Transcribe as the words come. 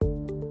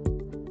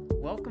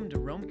Welcome to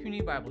Rome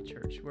Community Bible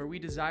Church, where we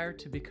desire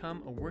to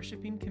become a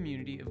worshiping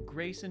community of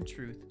grace and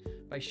truth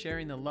by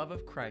sharing the love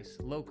of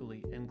Christ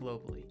locally and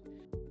globally.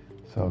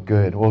 So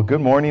good. Well,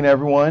 good morning,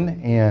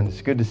 everyone, and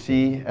it's good to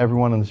see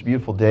everyone on this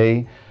beautiful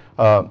day.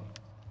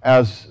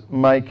 As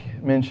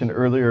Mike mentioned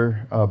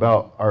earlier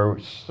about our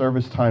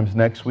service times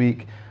next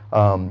week,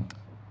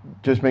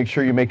 just make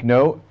sure you make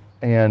note,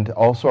 and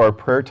also our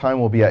prayer time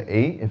will be at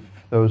 8. If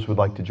those would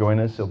like to join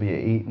us, it'll be at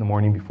 8 in the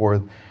morning before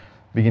the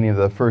beginning of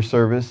the first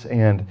service,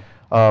 and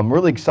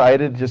really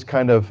excited, just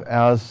kind of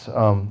as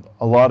a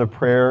lot of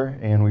prayer,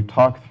 and we've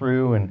talked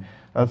through, and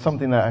that's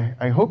something that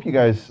I hope you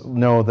guys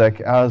know,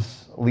 that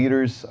as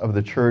leaders of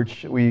the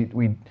church,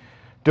 we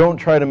don't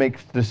try to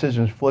make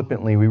decisions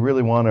flippantly. We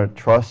really want to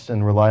trust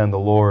and rely on the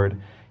Lord,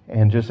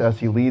 and just as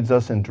He leads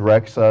us and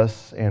directs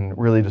us, and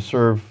really to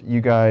serve you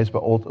guys,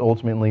 but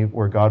ultimately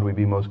where God would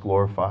be most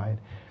glorified.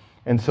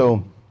 And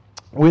so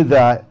with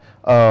that,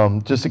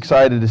 just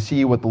excited to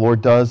see what the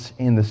Lord does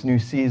in this new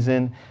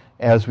season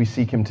as we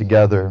seek Him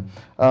together.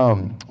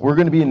 We're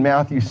going to be in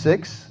Matthew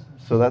 6,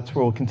 so that's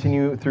where we'll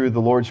continue through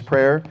the Lord's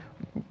Prayer.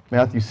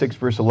 Matthew 6,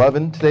 verse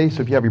 11 today,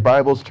 so if you have your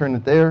Bibles, turn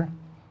it there.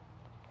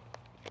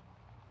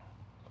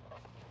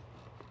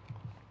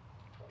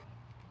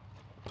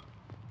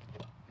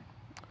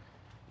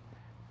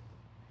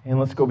 And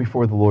let's go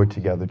before the Lord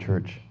together,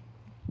 church.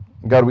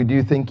 God, we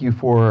do thank You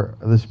for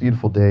this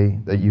beautiful day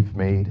that You've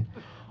made.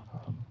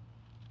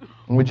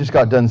 And we just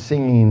got done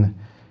singing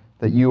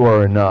that You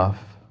are enough.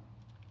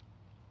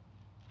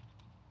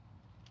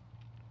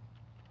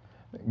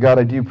 God,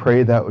 I do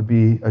pray that would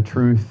be a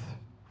truth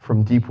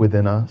from deep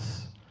within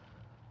us.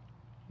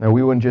 Now,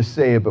 we wouldn't just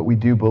say it, but we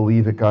do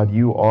believe it, God.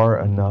 You are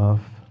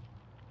enough.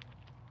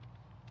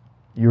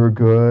 You're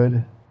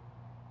good.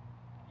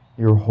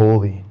 You're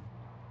holy.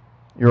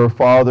 You're a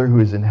Father who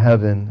is in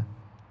heaven.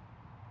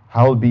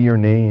 Hallowed be Your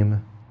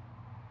name.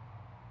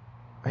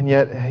 And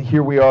yet,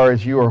 here we are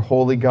as You are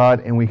holy,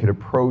 God, and we could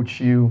approach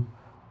You.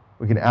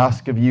 We can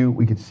ask of You.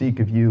 We could seek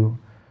of You.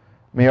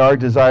 May our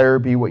desire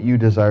be what You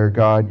desire,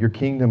 God. Your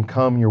kingdom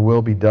come, Your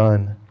will be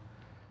done.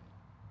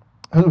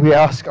 As we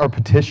ask our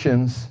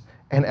petitions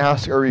and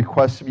ask our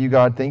requests of You,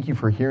 God, thank You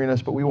for hearing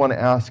us, but we want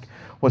to ask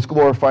what's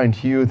glorifying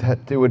to You,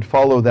 that they would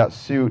follow that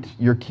suit,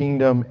 Your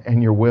kingdom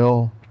and Your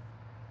will.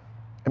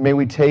 And may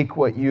we take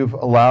what You've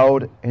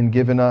allowed and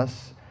given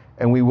us,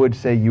 and we would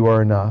say You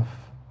are enough.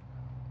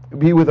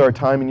 Be with our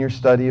time in Your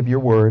study of Your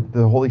word,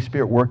 the Holy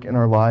Spirit work in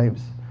our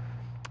lives.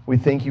 We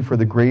thank You for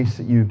the grace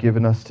that You've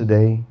given us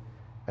today,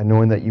 and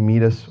knowing that You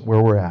meet us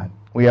where we're at.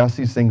 We ask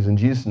these things in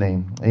Jesus'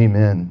 name.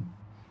 Amen.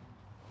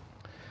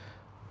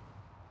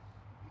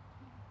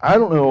 I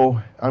don't know,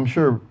 I'm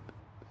sure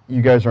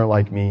you guys aren't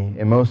like me,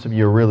 and most of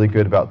you are really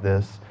good about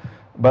this,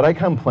 but I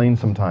complain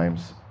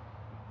sometimes.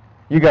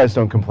 You guys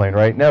don't complain,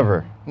 right?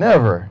 Never.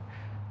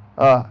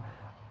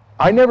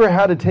 I never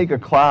had to take a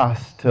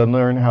class to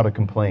learn how to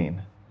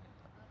complain.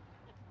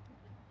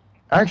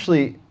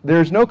 Actually,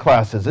 there's no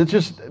classes. It's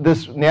just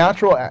this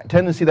natural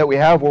tendency that we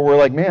have where we're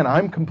like, man,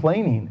 I'm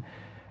complaining.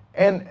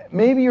 And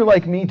maybe you're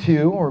like me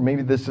too, or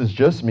maybe this is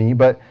just me,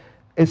 but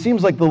it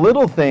seems like the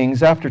little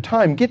things after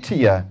time get to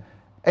you,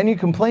 and you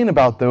complain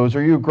about those,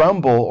 or you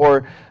grumble,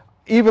 or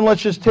even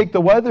let's just take the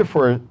weather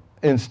for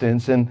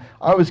instance, and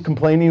I was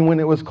complaining when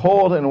it was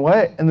cold and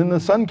wet, and then the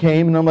sun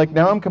came, and I'm like,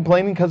 now I'm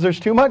complaining because there's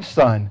too much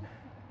sun.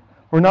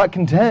 We're not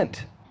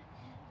content.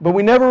 But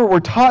we never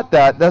were taught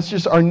that. That's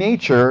just our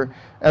nature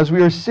as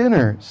we are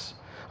sinners.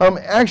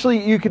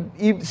 Actually, you could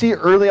even see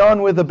early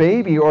on with a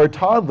baby or a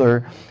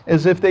toddler,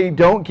 as if they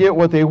don't get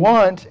what they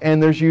want,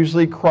 and there's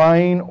usually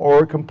crying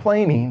or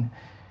complaining.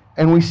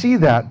 And we see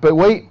that. But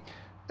wait,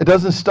 it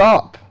doesn't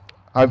stop.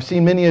 I've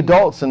seen many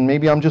adults, and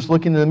maybe I'm just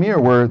looking in the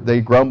mirror, where they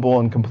grumble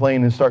and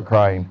complain and start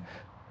crying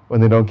when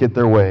they don't get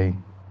their way.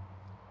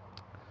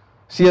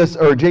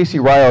 J.C.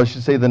 Ryle, I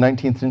should say, the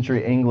 19th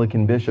century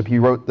Anglican bishop, he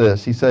wrote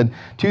this. He said,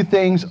 "Two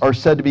things are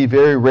said to be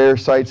very rare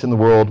sights in the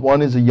world. One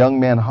is a young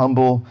man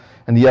humble,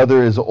 and the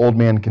other is an old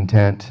man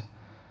content.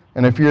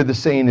 And I fear the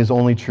saying is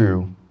only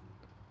true."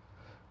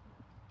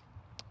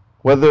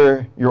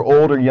 Whether you're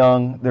old or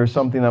young, there's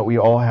something that we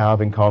all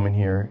have in common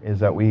here, is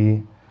that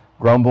we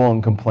grumble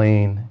and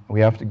complain.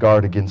 We have to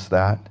guard against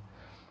that.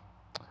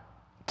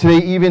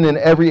 Today, even in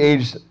every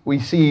age, we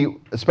see,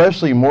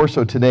 especially more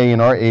so today in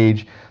our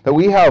age, that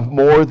we have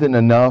more than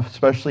enough,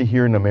 especially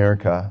here in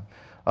America.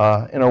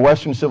 In our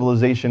Western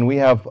civilization, we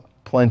have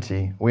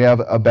plenty. We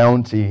have a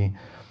bounty.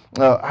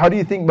 How do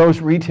you think most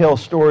retail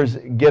stores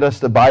get us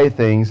to buy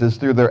things? Is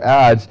through their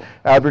ads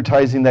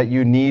advertising that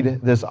you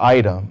need this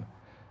item.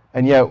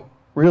 And yet,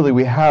 really,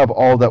 we have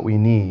all that we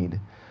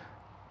need.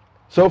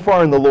 So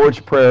far in the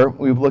Lord's Prayer,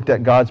 we've looked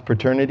at God's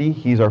paternity.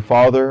 He's our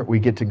Father. We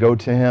get to go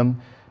to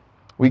Him.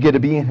 We get to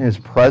be in His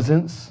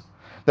presence.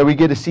 That we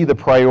get to see the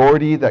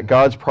priority, that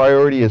God's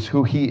priority is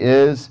who He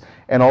is,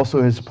 and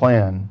also His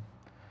plan.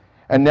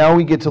 And now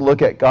we get to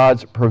look at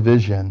God's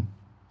provision.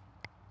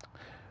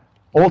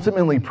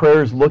 Ultimately,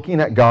 prayer is looking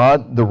at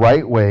God the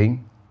right way,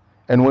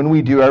 and when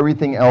we do,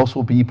 everything else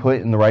will be put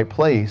in the right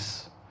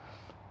place.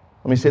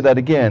 Let me say that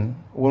again.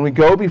 When we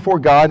go before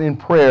God in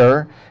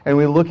prayer and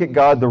we look at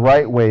God the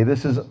right way,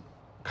 this is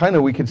kind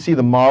of, we could see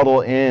the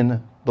model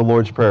in the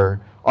Lord's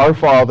Prayer. Our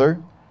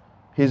Father,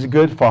 He's a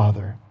good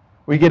Father.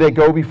 We get to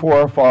go before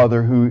our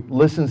Father who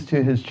listens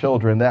to His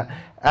children, that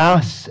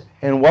asks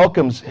and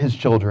welcomes His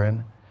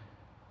children.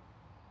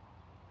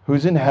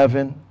 Who's in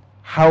heaven,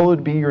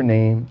 hallowed be your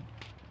name.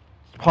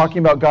 Talking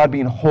about God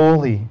being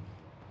holy,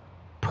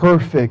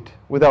 perfect,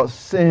 without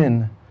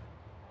sin,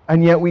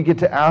 and yet we get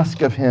to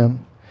ask of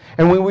Him.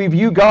 And when we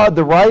view God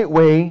the right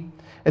way,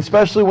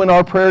 especially when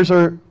our prayers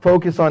are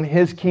focused on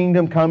His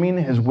kingdom coming,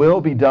 His will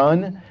be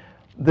done,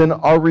 then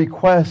our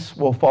requests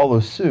will follow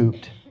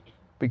suit,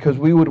 because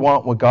we would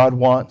want what God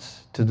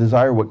wants, to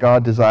desire what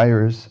God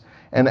desires,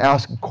 and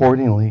ask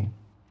accordingly.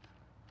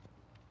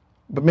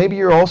 But maybe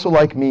you're also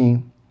like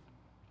me,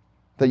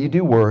 that you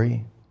do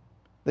worry,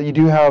 that you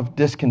do have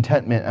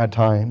discontentment at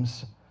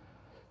times.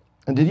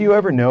 And did you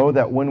ever know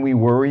that when we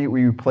worry,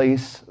 we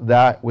replace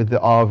that with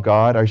the awe of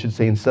God? I should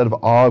say, instead of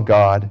awe of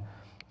God,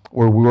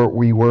 where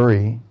we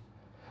worry.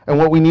 And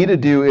what we need to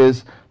do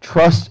is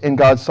trust in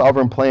God's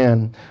sovereign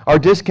plan. Our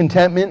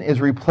discontentment is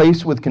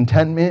replaced with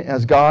contentment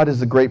as God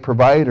is the great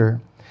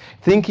provider.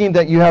 Thinking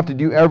that you have to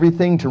do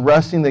everything to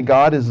resting that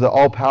God is the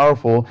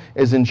all-powerful,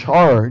 is in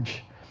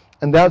charge.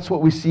 And that's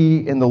what we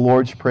see in the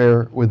Lord's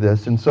Prayer with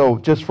this. And so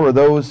just for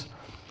those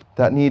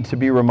that need to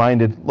be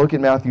reminded, look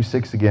at Matthew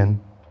 6 again,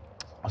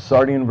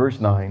 starting in verse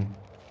 9.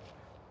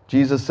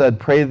 Jesus said,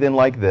 "Pray then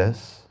like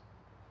this,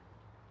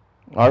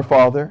 Our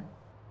Father,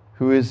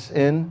 who is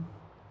in,"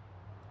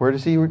 where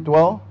does He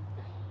dwell?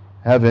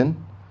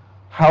 Heaven.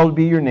 "Hallowed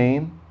be your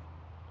name.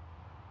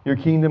 Your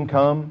kingdom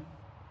come.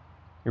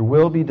 Your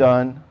will be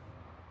done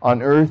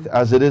on earth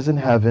as it is in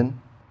heaven.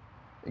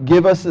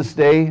 Give us this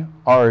day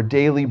our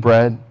daily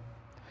bread,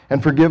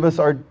 and forgive us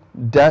our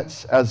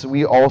debts as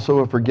we also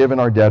have forgiven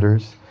our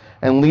debtors.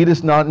 And lead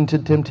us not into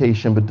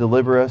temptation, but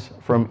deliver us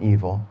from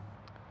evil."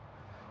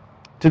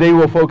 Today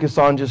we'll focus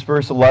on just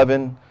verse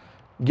 11.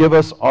 Give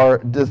us our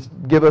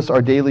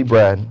daily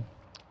bread.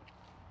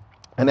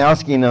 And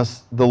asking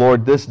us, the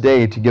Lord, this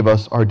day to give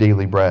us our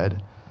daily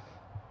bread.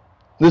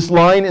 This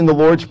line in the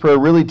Lord's Prayer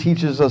really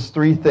teaches us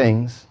three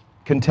things: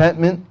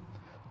 contentment,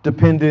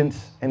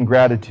 dependence, and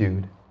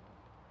gratitude.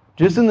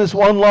 Just in this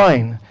one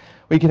line,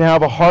 we can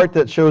have a heart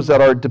that shows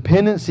that our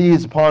dependency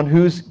is upon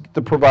who's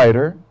the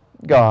provider,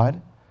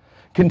 God.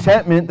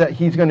 Contentment, that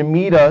He's going to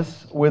meet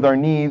us with our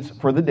needs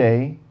for the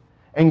day.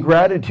 And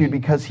gratitude,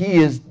 because He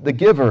is the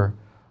giver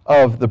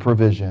of the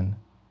provision.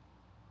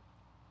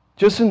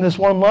 Just in this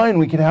one line,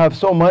 we can have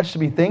so much to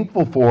be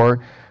thankful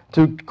for,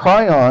 to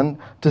cry on,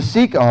 to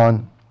seek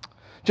on.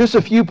 Just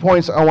a few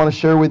points I want to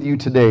share with you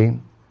today.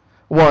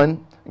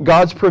 One,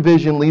 God's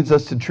provision leads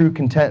us to true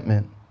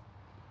contentment.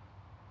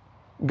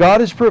 God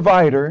as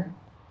provider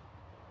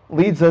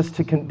leads us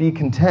to be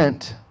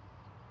content.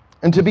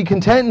 And to be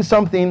content in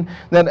something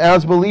that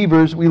as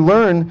believers we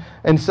learn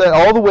and say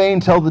all the way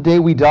until the day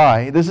we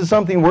die. This is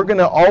something we're going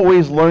to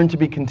always learn to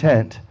be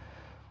content.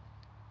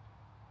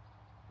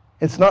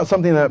 It's not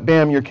something that,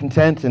 bam, you're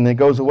content and it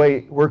goes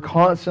away. We're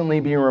constantly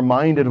being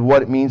reminded of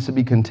what it means to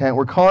be content.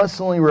 We're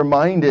constantly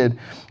reminded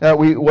that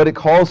what it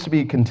calls to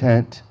be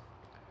content.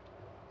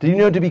 Do you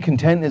know to be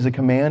content is a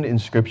command in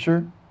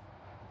Scripture?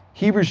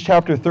 Hebrews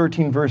chapter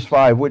 13, verse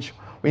 5, which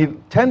we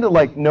tend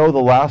to know the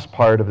last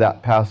part of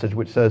that passage,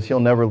 which says He'll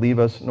never leave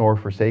us nor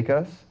forsake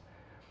us.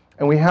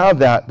 And we have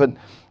that, but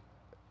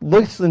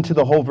listen to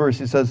the whole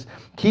verse. It says,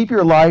 "Keep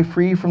your life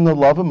free from the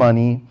love of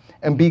money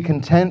and be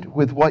content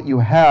with what you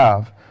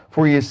have.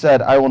 For He has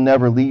said, I will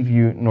never leave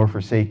you nor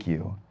forsake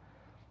you."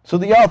 So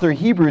the author of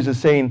Hebrews is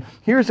saying,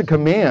 here's a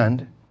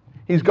command.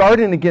 He's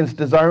guarding against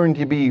desiring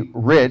to be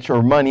rich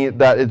or money,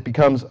 that it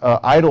becomes an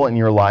idol in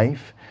your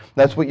life.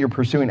 That's what you're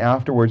pursuing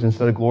afterwards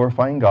instead of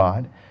glorifying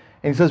God.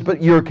 And he says,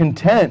 but you're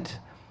content.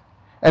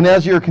 And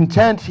as you're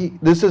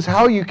content, this is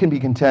how you can be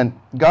content.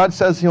 God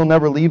says He'll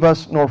never leave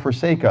us nor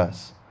forsake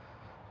us.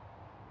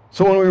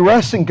 So when we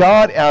rest in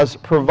God as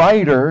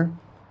provider,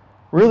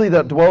 really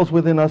that dwells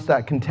within us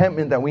that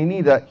contentment that we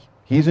need, that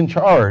He's in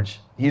charge.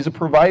 He's a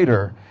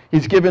provider.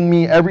 He's given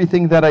me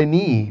everything that I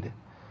need.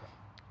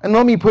 And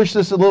let me push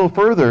this a little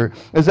further,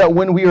 is that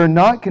when we are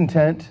not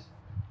content,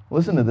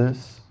 listen to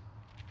this,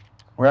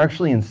 we're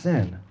actually in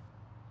sin.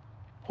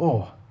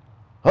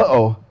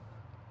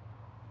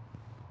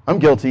 I'm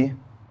guilty.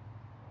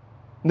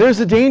 There's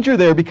a danger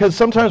there, because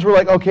sometimes we're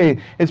like, okay,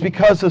 it's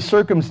because of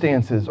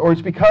circumstances, or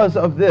it's because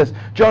of this.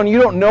 John,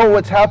 you don't know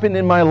what's happened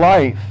in my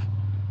life.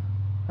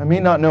 I may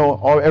not know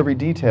every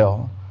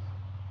detail,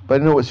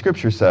 but I know what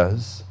Scripture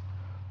says.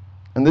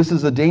 And this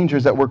is the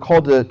dangers that we're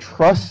called to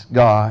trust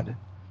God.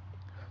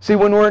 See,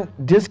 when we're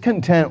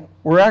discontent,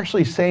 we're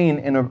actually saying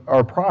in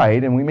our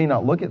pride, and we may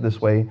not look at it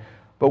this way,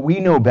 but we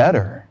know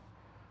better.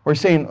 We're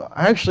saying,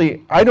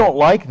 actually, I don't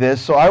like this,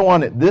 so I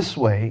want it this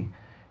way.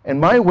 And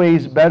my way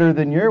is better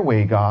than your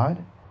way, God.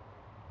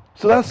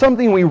 So that's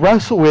something we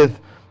wrestle with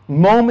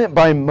moment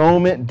by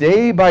moment,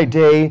 day by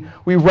day.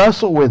 We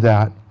wrestle with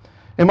that.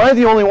 Am I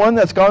the only one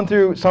that's gone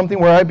through something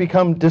where I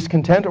become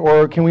discontent,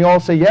 or can we all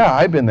say, yeah,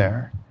 I've been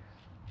there?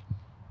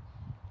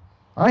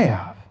 I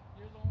have.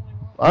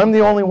 I'm the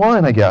only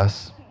one, I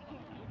guess.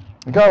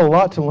 I got a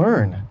lot to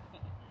learn.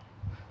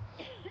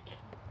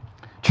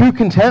 True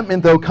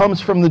contentment, though, comes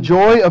from the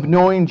joy of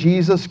knowing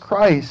Jesus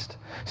Christ.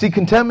 See,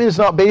 contentment is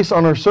not based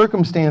on our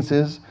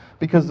circumstances,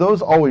 because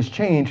those always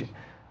change.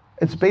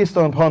 It's based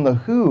upon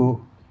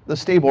the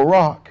stable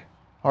rock,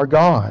 our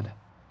God.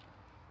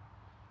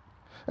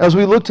 As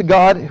we look to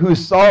God, who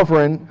is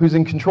sovereign, who's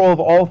in control of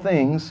all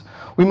things,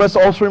 we must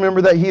also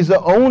remember that He's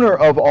the owner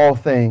of all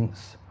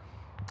things.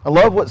 I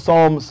love what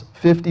Psalms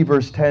 50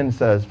 verse 10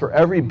 says. For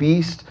every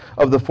beast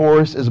of the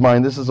forest is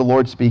mine. This is the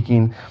Lord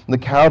speaking. The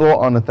cattle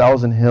on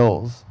 1,000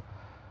 hills.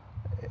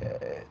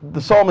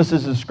 The psalmist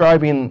is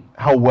describing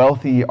how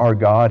wealthy our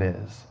God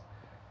is.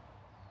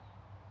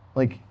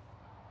 Like,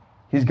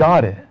 He's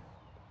got it.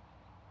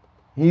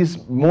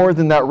 He's more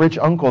than that rich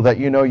uncle that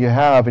you know you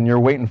have and you're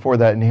waiting for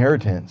that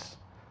inheritance.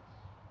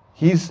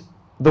 He's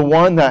the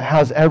one that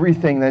has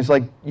everything. That's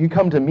like, you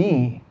come to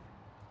me.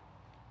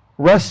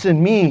 Rest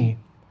in me.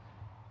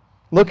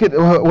 Look at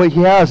what He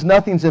has.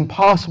 Nothing's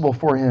impossible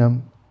for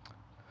Him.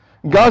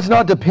 God's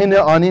not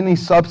dependent on any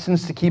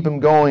substance to keep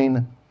Him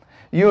going.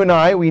 You and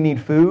I, we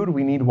need food,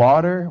 we need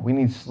water, we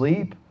need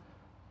sleep.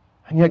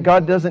 And yet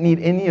God doesn't need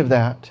any of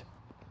that.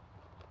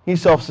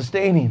 He's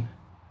self-sustaining.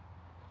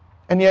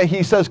 And yet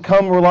He says,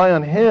 come rely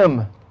on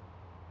Him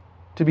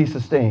to be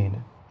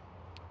sustained.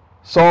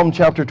 Psalm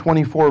chapter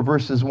 24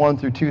 verses 1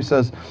 through 2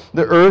 says,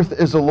 the earth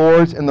is the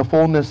Lord's and the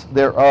fullness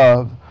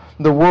thereof,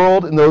 the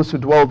world and those who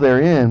dwell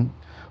therein.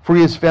 For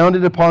He has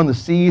founded upon the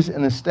seas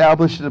and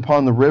established it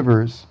upon the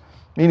rivers.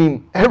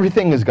 Meaning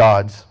everything is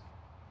God's.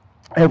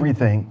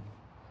 Everything.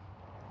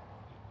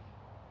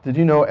 Did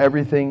you know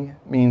everything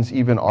means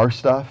even our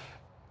stuff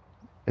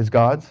is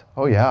God's?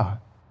 Oh yeah.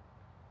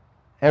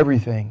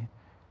 Everything.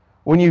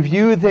 When you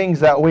view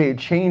things that way, it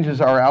changes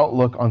our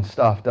outlook on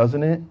stuff,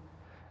 doesn't it?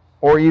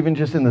 Or even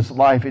just in this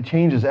life, it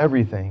changes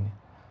everything.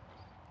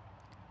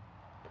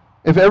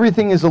 If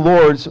everything is the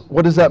Lord's,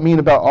 what does that mean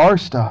about our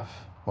stuff?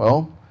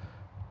 Well,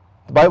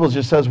 the Bible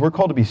just says we're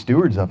called to be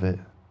stewards of it.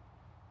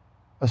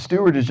 A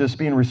steward is just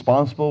being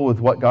responsible with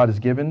what God has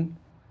given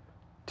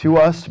to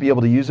us to be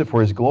able to use it for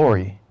His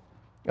glory.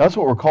 That's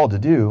what we're called to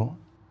do.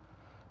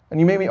 And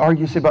you made me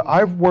argue, say, but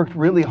I've worked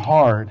really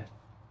hard.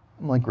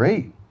 I'm like,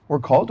 great. We're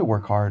called to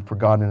work hard for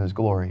God and His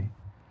glory.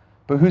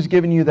 But who's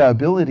given you that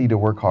ability to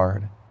work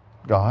hard?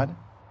 God.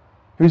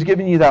 Who's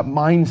given you that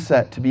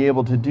mindset to be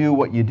able to do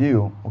what you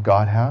do? Well,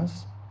 God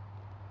has.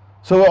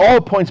 So it all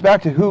points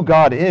back to who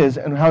God is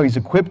and how He's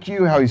equipped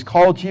you, how He's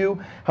called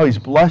you, how He's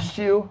blessed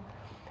you.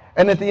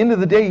 And at the end of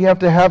the day, you have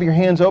to have your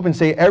hands open and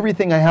say,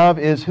 everything I have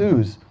is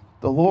whose?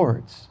 The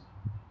Lord's.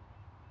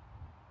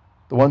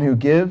 The one who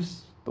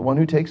gives, the one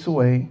who takes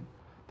away,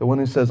 the one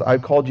who says,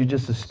 I've called you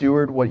just to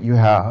steward what you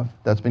have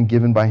that's been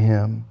given by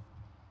Him.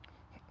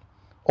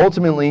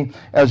 Ultimately,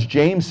 as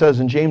James says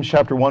in James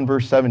chapter 1,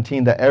 verse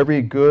 17, that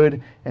every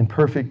good and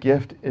perfect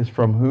gift is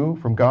from who?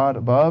 From God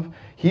above.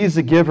 He's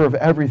the giver of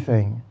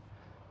everything.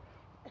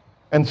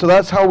 And so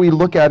that's how we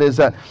look at it, is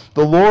that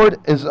the Lord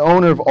is the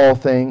owner of all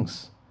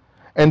things.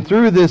 And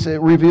through this, it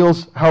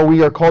reveals how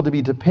we are called to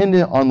be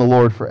dependent on the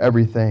Lord for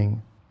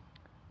everything,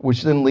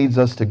 which then leads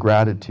us to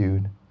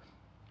gratitude.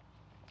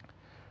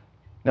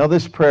 Now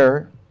this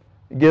prayer,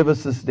 give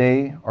us this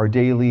day our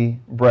daily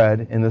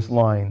bread, in this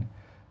line,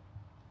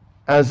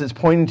 as it's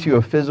pointing to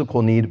a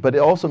physical need, but it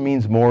also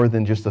means more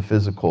than just the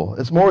physical.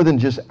 It's more than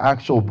just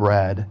actual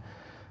bread.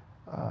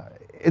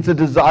 It's a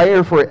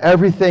desire for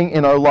everything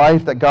in our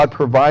life that God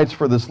provides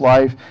for this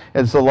life.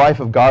 It's a life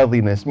of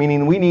godliness,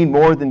 meaning we need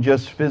more than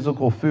just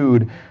physical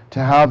food to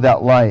have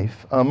that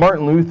life.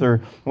 Martin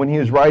Luther, when he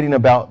was writing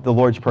about the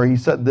Lord's Prayer, he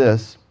said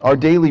this, our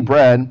daily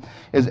bread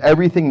is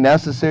everything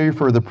necessary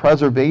for the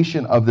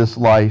preservation of this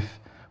life,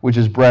 which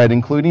is bread,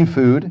 including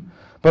food,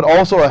 but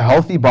also a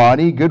healthy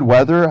body, good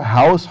weather,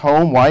 house,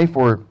 home, wife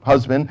or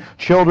husband,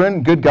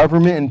 children, good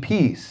government, and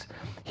peace.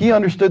 He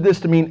understood this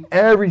to mean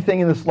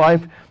everything in this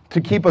life to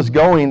keep us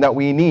going that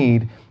we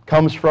need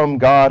comes from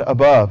God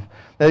above.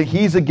 That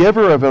He's a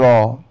giver of it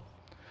all.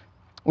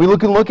 We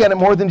can look at it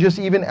more than just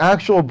even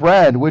actual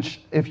bread,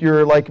 which if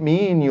you're like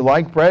me and you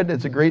like bread,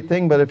 it's a great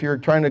thing, but if you're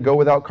trying to go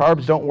without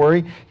carbs, don't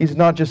worry. He's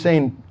not just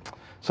saying,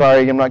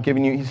 sorry, I'm not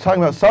giving you, He's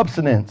talking about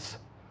substance.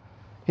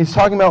 He's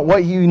talking about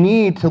what you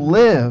need to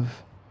live.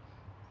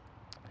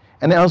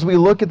 And as we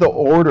look at the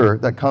order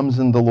that comes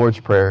in the Lord's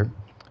Prayer,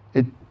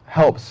 it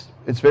helps.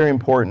 It's very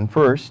important.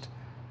 First,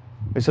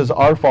 it says,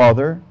 Our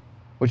Father,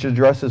 which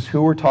addresses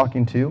who we're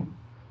talking to,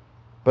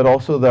 but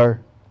also the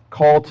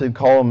call to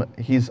call Him,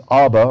 He's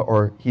Abba,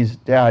 or He's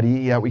Daddy.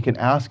 Yeah, we can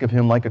ask of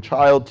Him like a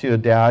child to a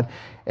dad,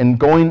 and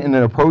going in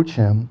and approach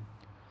Him.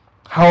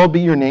 Hallowed be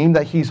your name,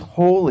 that He's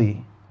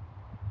holy.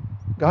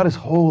 God is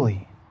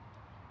holy.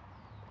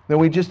 Then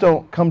we just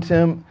don't come to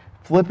Him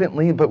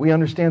flippantly, but we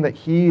understand that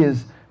He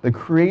is the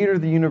creator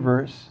of the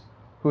universe,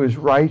 who is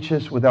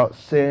righteous, without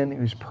sin,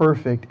 who's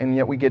perfect, and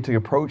yet we get to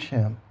approach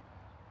Him.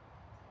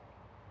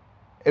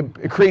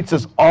 it creates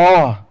this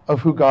awe of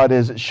who God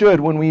is. It should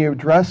when we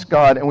address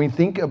God and we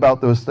think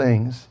about those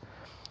things.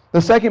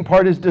 The second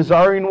part is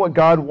desiring what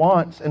God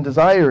wants and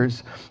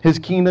desires. His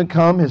kingdom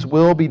come, His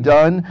will be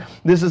done.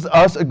 This is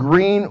us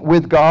agreeing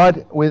with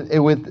God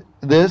with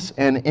this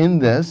and in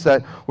this,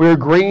 that we're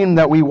agreeing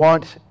that we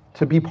want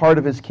to be part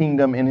of His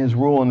kingdom and His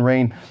rule and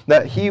reign,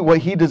 that what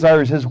He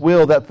desires, His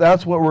will,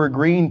 that's what we're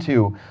agreeing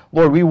to.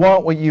 Lord, we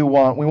want what You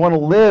want. We want to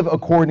live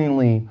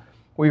accordingly.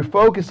 We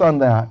focus on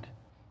that.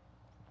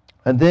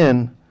 And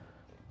then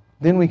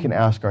we can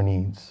ask our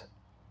needs.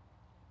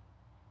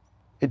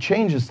 It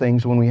changes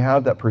things when we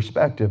have that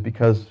perspective,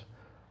 because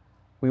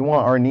we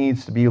want our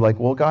needs to be like,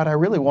 well, God, I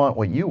really want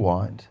what You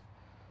want.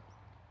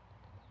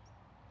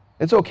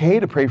 It's okay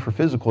to pray for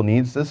physical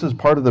needs. This is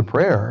part of the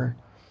prayer.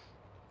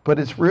 But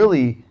it's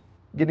really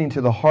getting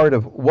to the heart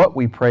of what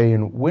we pray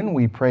and when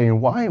we pray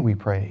and why we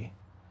pray.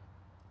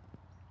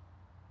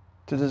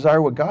 To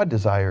desire what God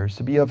desires,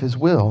 to be of His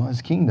will,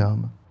 His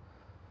kingdom.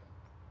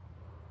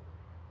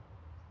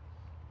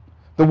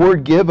 The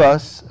word give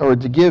us, or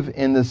to give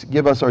in this,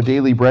 give us our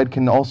daily bread,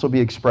 can also be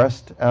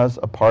expressed as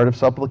a part of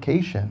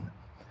supplication.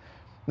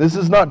 This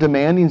is not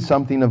demanding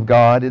something of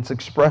God, it's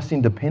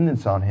expressing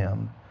dependence on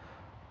Him.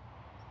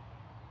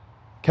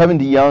 Kevin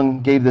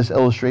DeYoung gave this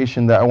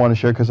illustration that I want to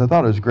share because I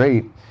thought it was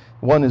great.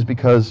 One is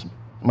because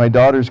my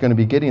daughter's going to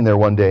be getting there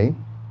one day.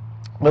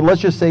 But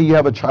let's just say you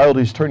have a child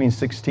who's turning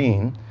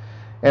 16,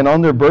 and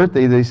on their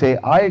birthday they say,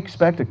 I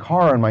expect a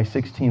car on my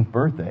 16th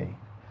birthday.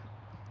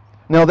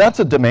 Now that's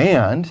a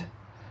demand,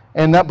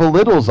 and that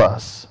belittles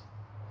us.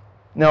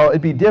 Now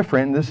it'd be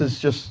different. This is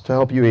just to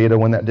help you, Ada,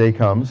 when that day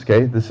comes.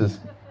 Okay,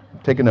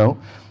 take a note.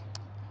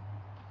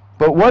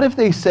 But what if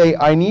they say,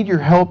 I need your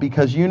help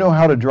because you know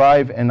how to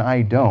drive and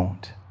I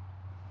don't?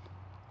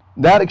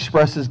 That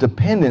expresses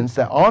dependence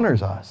that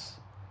honors us.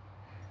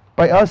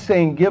 By us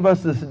saying, give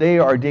us this day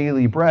our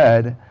daily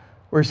bread,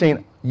 we're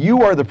saying,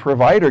 You are the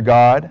provider,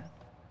 God.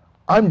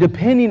 I'm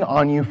depending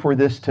on You for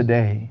this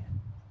today.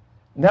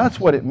 That's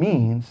what it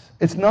means.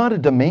 It's not a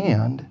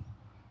demand.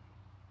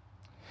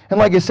 And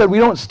like I said, we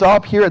don't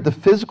stop here at the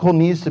physical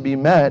needs to be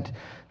met,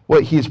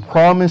 what He's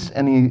promised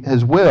and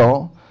His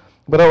will.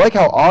 But I like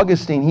how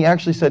Augustine, he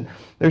actually said,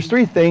 there's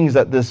three things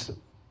that this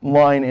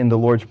line in the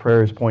Lord's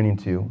Prayer is pointing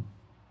to.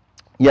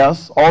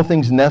 Yes, all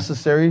things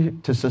necessary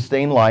to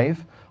sustain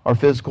life, our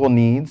physical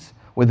needs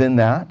within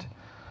that.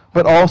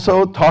 But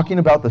also talking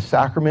about the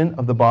sacrament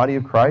of the body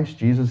of Christ.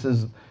 Jesus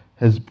is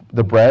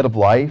the bread of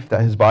life,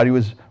 that His body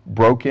was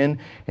broken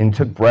and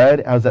took bread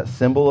as that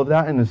symbol of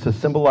that, and it's to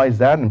symbolize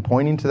that and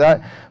pointing to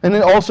that. And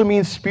it also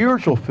means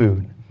spiritual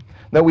food,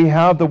 that we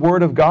have the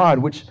Word of God,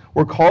 which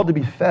we're called to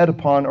be fed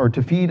upon or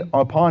to feed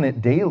upon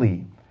it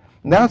daily.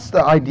 And that's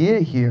the idea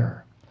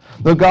here.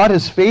 Though God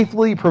has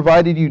faithfully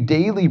provided you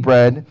daily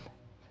bread,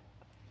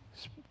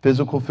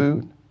 physical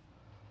food,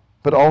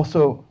 but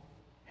also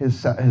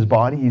His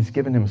body, He's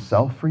given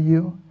Himself for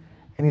you,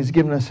 and He's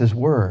given us His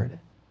Word.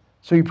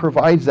 So He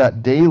provides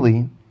that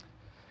daily.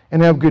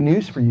 And I have good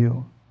news for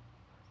you.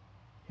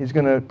 He's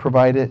going to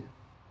provide it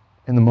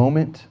in the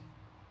moment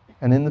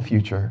and in the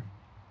future.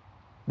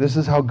 This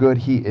is how good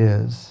He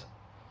is.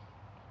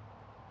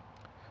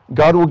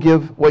 God will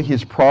give what He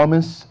has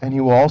promised, and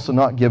He will also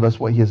not give us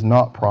what He has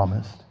not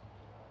promised.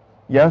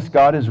 Yes,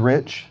 God is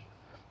rich.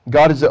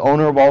 God is the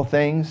owner of all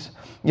things.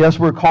 Yes,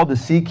 we're called to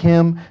seek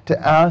Him, to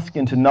ask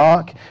and to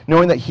knock,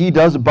 knowing that He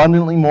does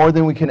abundantly more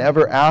than we can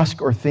ever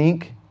ask or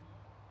think.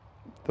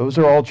 Those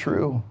are all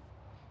true.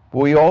 But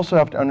we also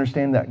have to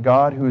understand that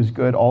God, who is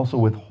good, also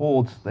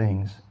withholds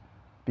things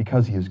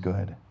because He is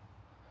good.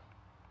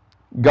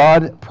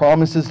 God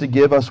promises to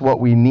give us what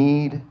we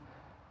need,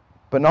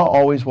 but not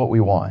always what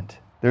we want.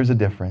 There's a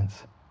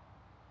difference.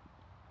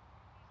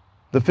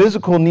 The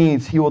physical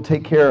needs He will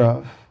take care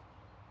of.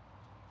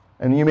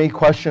 And you may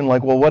question,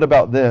 like, well, what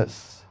about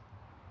this?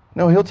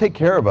 No, He'll take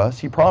care of us.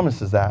 He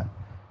promises that.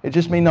 It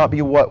just may not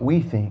be what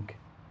we think.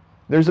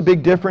 There's a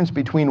big difference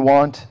between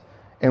want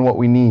and what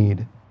we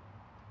need.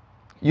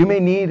 You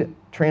may need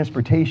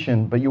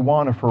transportation, but you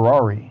want a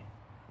Ferrari.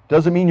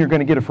 Doesn't mean you're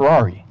going to get a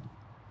Ferrari,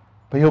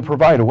 but He'll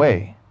provide a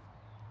way.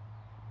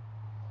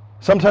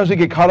 Sometimes we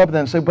get caught up in that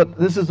and say, but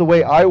this is the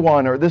way I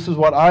want, or this is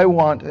what I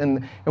want,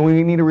 and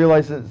we need to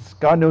realize that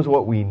God knows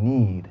what we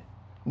need.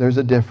 There's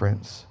a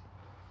difference.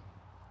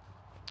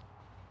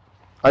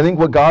 I think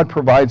what God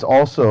provides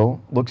also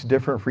looks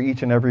different for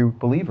each and every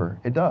believer.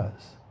 It does.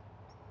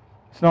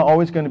 It's not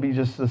always going to be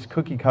just this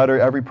cookie cutter,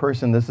 every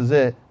person, this is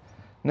it.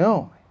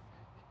 No.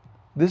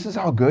 This is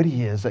how good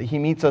He is, that He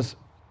meets us,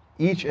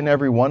 each and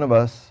every one of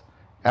us,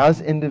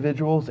 as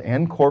individuals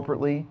and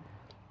corporately,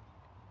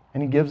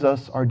 and He gives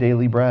us our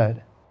daily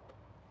bread.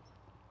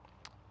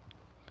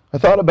 I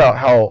thought about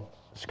how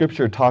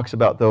Scripture talks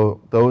about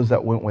those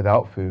that went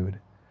without food.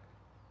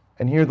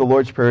 And here the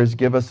Lord's Prayer is,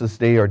 give us this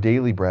day our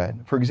daily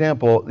bread. For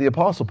example, the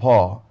Apostle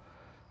Paul,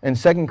 in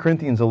 2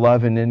 Corinthians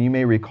 11, and you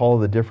may recall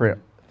the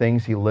different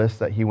things he lists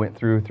that he went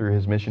through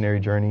his missionary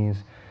journeys.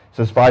 It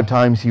says 5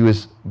 times he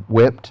was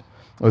whipped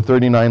with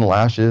 39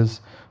 lashes.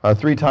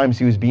 3 times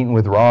he was beaten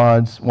with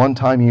rods. 1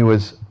 time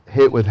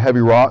hit with heavy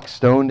rocks,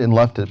 stoned, and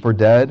left for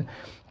dead.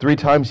 3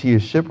 times he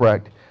is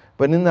shipwrecked.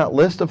 But in that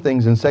list of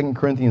things in 2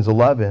 Corinthians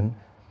 11,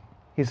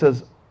 he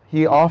says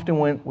he often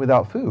went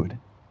without food.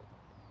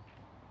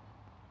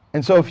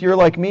 And so if you're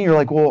like me, you're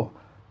like, well,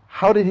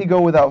 how did he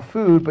go without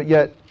food, but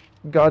yet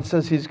God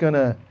says he's going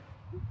to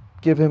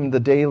give him the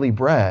daily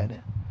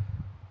bread?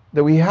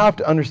 That we have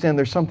to understand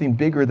there's something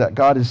bigger that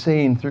God is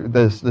saying through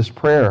this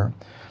prayer.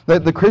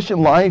 That the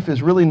Christian life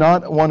is really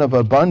not one of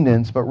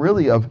abundance, but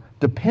really of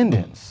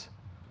dependence.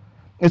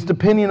 It's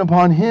depending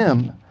upon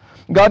him.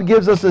 God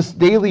gives us this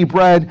daily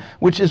bread,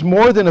 which is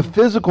more than a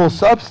physical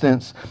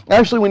substance.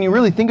 Actually, when you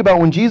really think about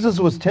when Jesus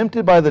was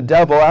tempted by the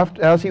devil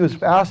as he was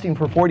fasting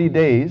for 40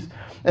 days,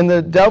 and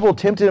the devil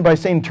tempted him by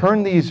saying,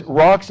 turn these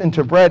rocks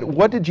into bread,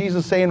 what did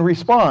Jesus say in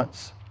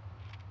response?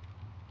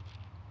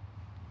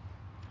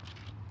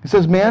 He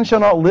says, man shall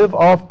not live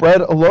off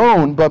bread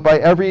alone, but by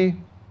every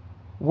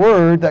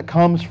word that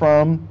comes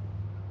from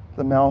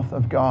the mouth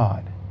of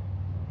God.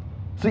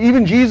 So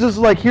even Jesus is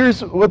like,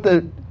 here's what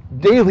the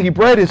daily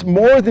bread is,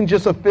 more than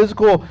just a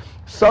physical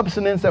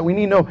substance that we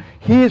need. No,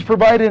 he has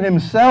provided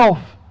himself.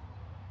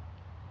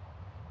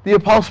 The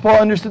Apostle Paul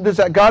understood this,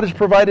 that God has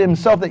provided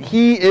himself, that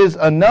he is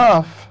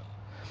enough.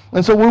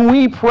 And so when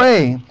we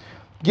pray,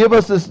 give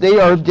us this day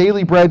our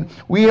daily bread,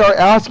 we are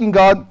asking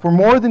God for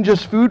more than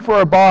just food for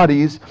our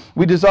bodies.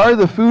 We desire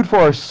the food for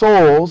our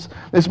souls.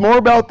 It's more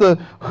about the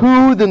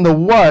who than the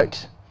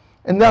what.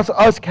 And that's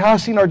us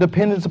casting our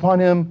dependence upon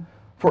him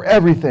for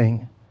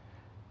everything.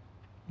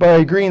 By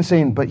agreeing,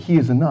 saying, but he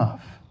is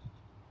enough.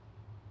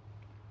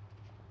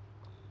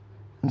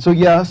 And so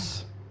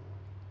yes,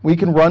 we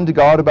can run to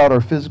God about our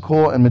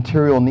physical and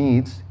material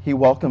needs. He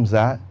welcomes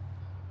that.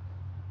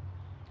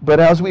 But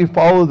as we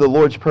follow the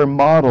Lord's Prayer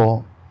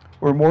model,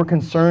 we're more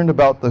concerned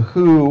about the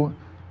who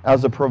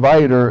as a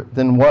provider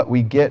than what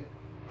we get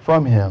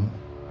from him.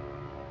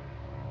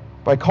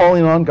 By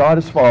calling on God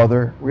as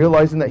Father,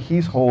 realizing that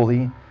he's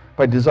holy,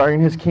 by desiring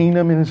his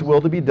kingdom and his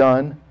will to be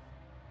done,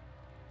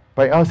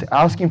 by us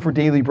asking for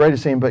daily bread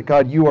is saying, but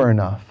God, you are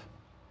enough.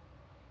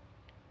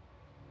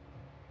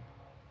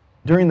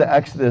 During the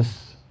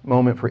Exodus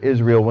moment for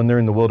Israel, when they're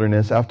in the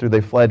wilderness, after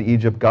they fled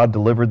Egypt, God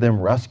delivered them,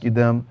 rescued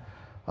them.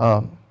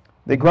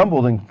 They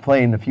grumbled and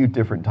complained a few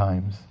different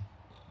times.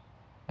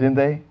 Didn't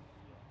they?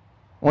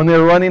 When they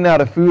were running out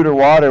of food or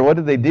water, what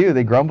did they do?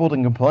 They grumbled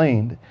and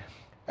complained.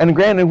 And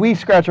granted, we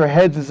scratch our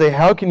heads and say,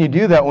 how can you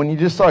do that when you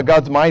just saw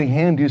God's mighty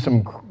hand do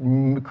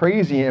some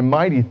crazy and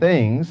mighty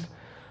things?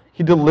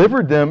 He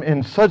delivered them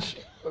in such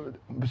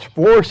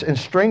force and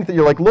strength that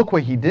you're like, look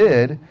what he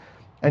did.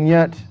 And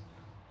yet,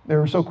 they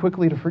were so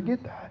quickly to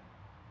forget that.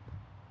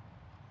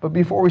 But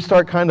before we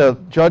start kind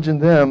of judging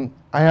them,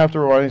 I have to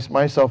remind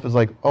myself as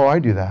like, oh, I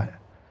do that.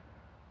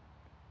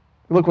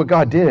 Look what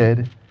God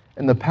did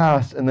in the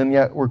past, and then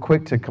yet we're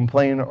quick to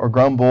complain or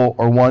grumble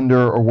or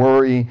wonder or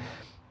worry.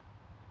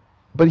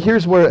 But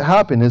here's what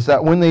happened, is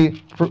that when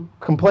they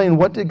complained,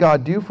 what did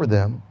God do for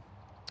them?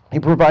 He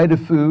provided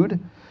food,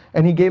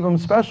 and he gave them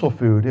special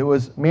food. It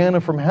was manna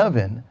from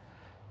heaven.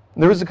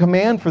 There was a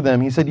command for them.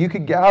 He said, you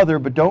could gather,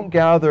 but don't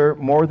gather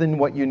more than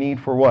what you need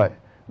for what?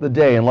 The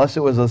day, unless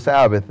it was a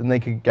Sabbath, and they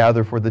could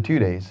gather for the 2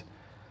 days.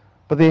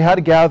 But they had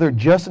to gather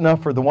just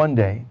enough for the 1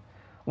 day.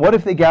 What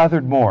if they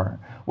gathered more?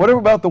 What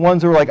about the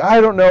ones that were like,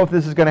 I don't know if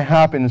this is going to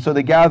happen, and so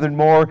they gathered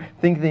more,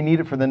 think they need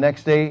it for the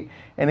next day,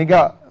 and it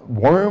got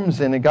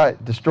worms, and it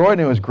got destroyed,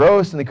 and it was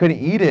gross, and they couldn't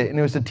eat it, and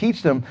it was to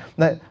teach them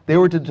that they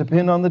were to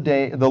depend on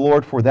the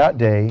Lord for that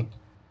day,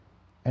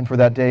 and for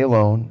that day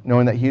alone,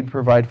 knowing that he'd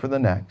provide for the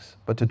next,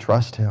 but to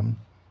trust him.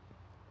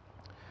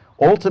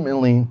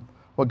 Ultimately,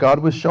 what God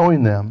was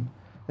showing them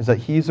is that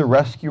he's a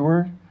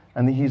rescuer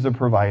and that he's a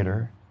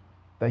provider,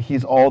 that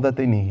he's all that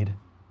they need.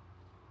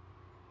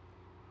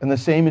 And the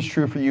same is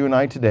true for you and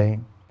I today.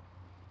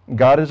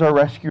 God is our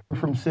rescuer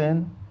from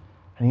sin,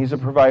 and he's a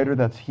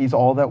provider, he's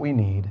all that we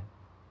need.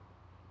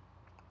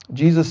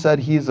 Jesus said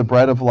he's the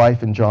bread of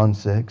life in John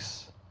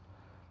 6.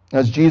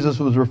 As Jesus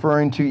was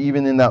referring to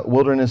even in that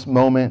wilderness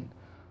moment,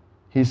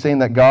 he's saying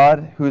that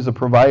God, who is a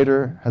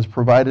provider, has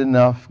provided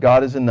enough.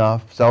 God is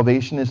enough.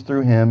 Salvation is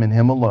through him and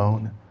him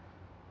alone.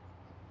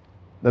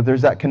 That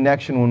there's that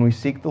connection when we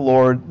seek the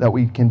Lord, that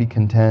we can be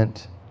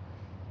content.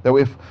 That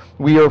if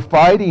we are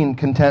fighting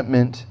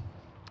contentment,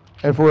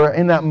 if we're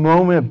in that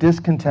moment of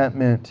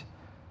discontentment,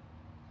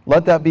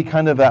 let that be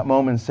kind of that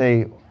moment,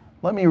 say,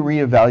 let me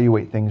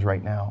reevaluate things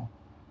right now.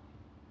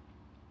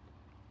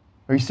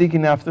 Are you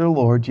seeking after the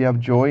Lord? Do you have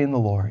joy in the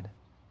Lord?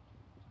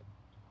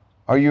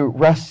 Are you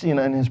resting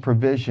on his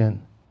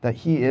provision, that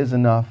he is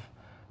enough,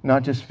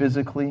 not just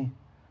physically,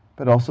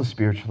 but also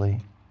spiritually?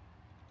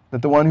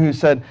 That the one who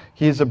said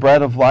he is the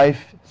bread of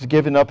life has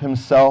given up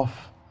himself.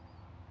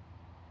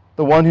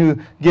 The one who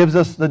gives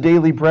us the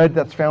daily bread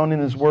that's found in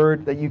his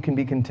word, that you can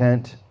be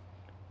content.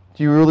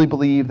 Do you really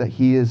believe that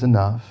he is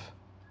enough?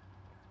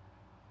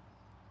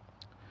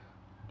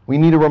 We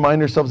need to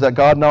remind ourselves that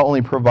God not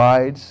only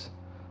provides,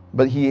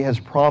 but he has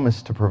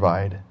promised to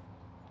provide.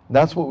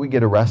 That's what we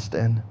get a rest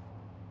in.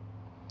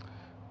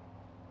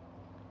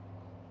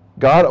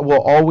 God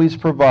will always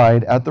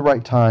provide at the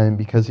right time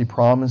because he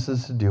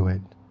promises to do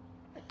it.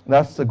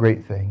 That's the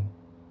great thing.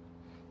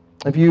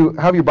 If you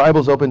have your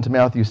Bibles open to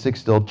Matthew 6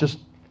 still, just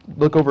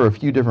look over a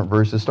few different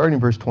verses, starting in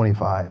verse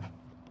 25.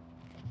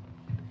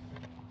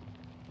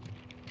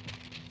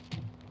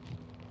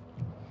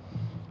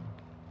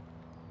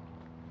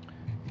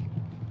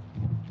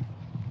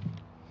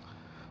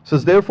 It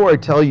says, "Therefore I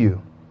tell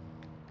you,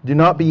 do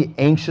not be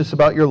anxious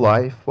about your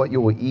life, what you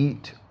will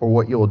eat or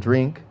what you will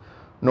drink,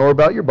 nor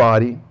about your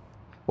body,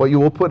 what you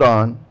will put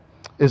on.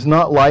 Is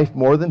not life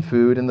more than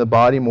food, and the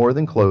body more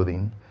than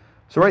clothing?"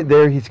 So right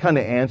there, he's kind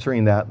of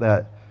answering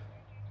that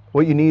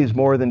what you need is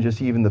more than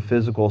just even the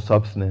physical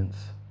substance.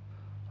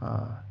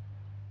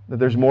 That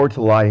there's more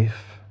to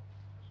life.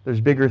 There's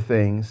bigger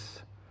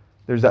things.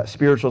 There's that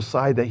spiritual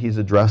side that he's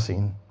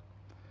addressing.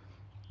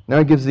 Now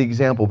he gives the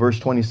example, verse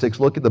 26,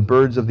 "Look at the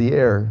birds of the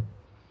air.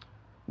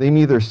 They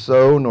neither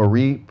sow nor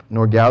reap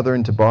nor gather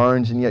into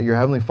barns, and yet your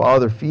heavenly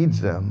Father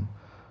feeds them.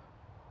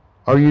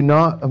 Are you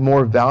not of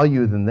more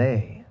value than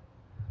they?"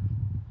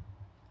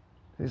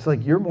 It's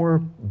like you're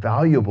more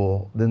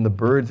valuable than the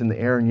birds in the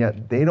air, and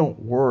yet they don't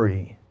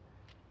worry.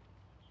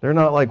 They're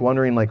not like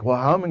wondering, like, well,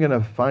 how am I going to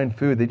find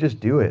food? They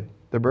just do it.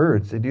 They're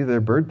birds. They do their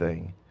bird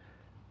thing.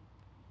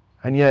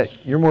 And yet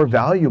you're more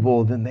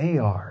valuable than they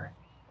are.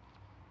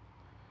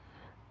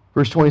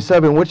 Verse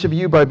 27, "Which of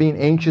you by being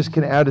anxious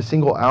can add a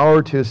single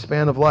hour to his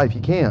span of life?"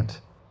 You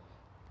can't.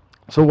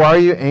 "So why are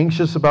you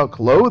anxious about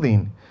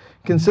clothing?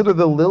 Consider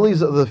the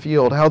lilies of the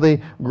field, how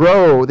they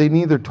grow. They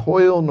neither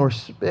toil nor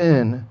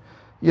spin.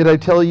 Yet I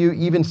tell you,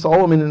 even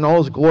Solomon in all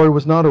his glory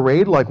was not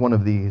arrayed like one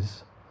of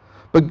these.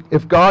 But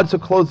if God so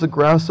clothes the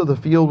grass of the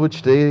field,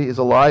 which today is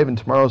alive and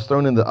tomorrow is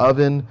thrown in the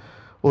oven,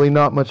 will he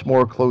not much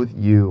more clothe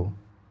you,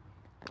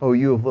 O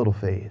you of little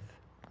faith?"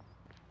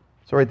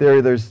 So right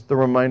there's the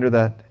reminder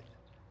that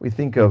we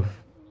think of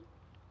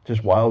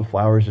just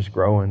wildflowers just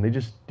growing. They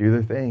just do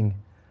their thing.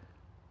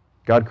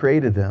 God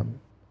created them.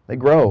 They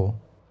grow.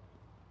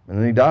 And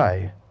then they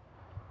die.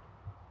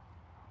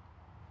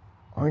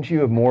 Aren't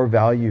you of more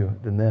value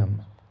than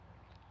them?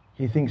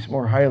 He thinks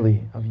more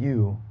highly of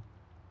you.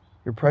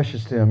 You're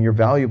precious to him. You're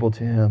valuable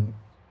to him.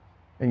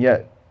 And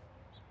yet,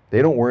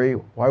 they don't worry.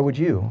 Why would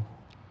you?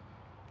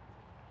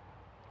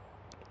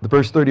 The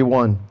verse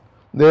 31.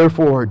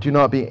 "Therefore, do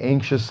not be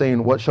anxious,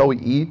 saying, what shall we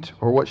eat,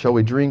 or what shall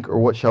we drink, or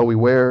what shall we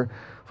wear?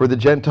 For the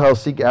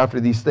Gentiles seek after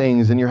these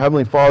things, and your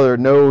heavenly Father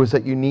knows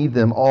that you need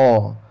them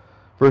all."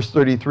 Verse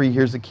 33,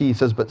 here's the key. It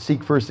says, "But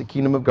seek first the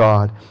kingdom of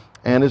God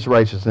and his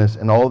righteousness,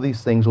 and all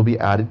these things will be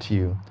added to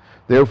you.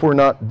 Therefore,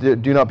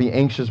 do not be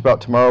anxious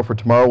about tomorrow, for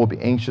tomorrow will be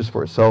anxious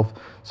for itself.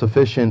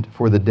 Sufficient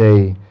for the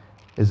day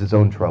is its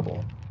own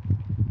trouble."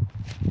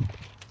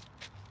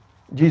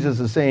 Jesus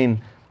is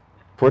saying,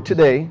 for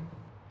today,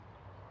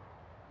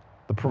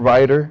 the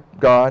provider,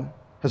 God,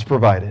 has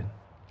provided.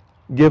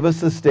 Give us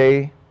this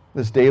day,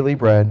 this daily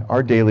bread,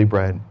 our daily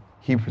bread.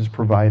 He has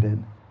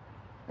provided.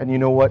 And you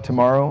know what?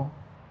 Tomorrow,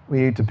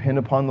 we need to depend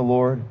upon the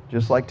Lord,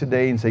 just like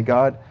today, and say,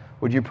 "God,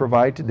 would you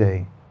provide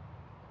today?"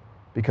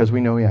 Because we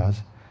know he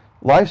has.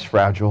 Life's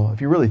fragile. If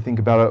you really think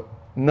about it,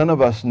 none of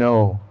us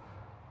know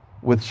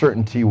with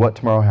certainty what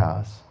tomorrow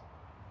has.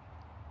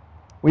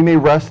 We may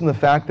rest in the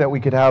fact that we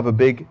could have a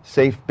big,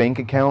 safe bank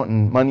account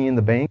and money in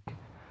the bank.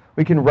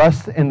 We can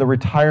rest in the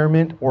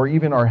retirement or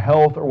even our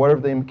health or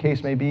whatever the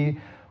case may be.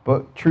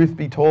 But truth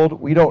be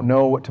told, we don't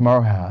know what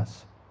tomorrow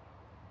has.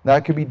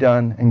 That could be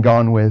done and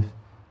gone with,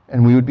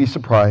 and we would be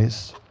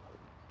surprised.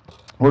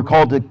 We're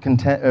called to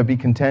be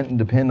content and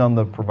depend on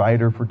the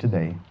provider for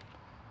today.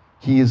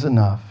 He is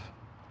enough.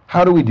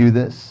 How do we do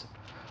this?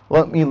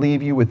 Let me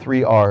leave you with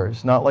 3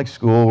 R's. Not like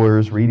school where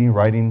it's reading,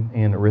 writing,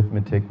 and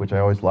arithmetic, which I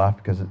always laugh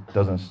because it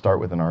doesn't start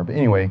with an R. But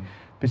anyway,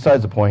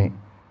 besides the point.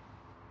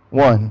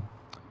 1,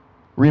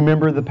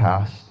 remember the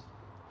past.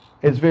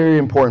 It's very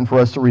important for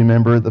us to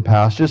remember the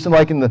past. Just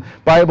like in the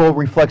Bible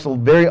reflects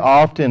very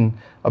often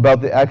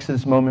about the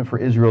Exodus moment for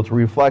Israel to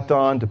reflect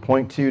on, to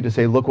point to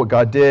say, look what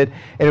God did.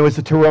 And it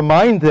was to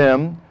remind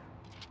them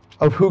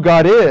of who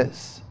God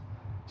is.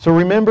 So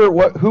remember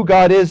who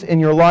God is in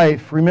your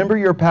life. Remember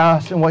your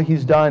past and what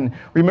he's done.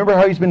 Remember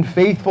how he's been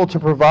faithful to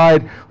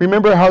provide.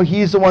 Remember how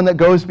he's the one that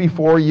goes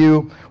before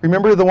you.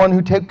 Remember the one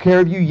who took care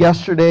of you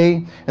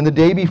yesterday and the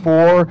day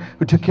before,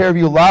 who took care of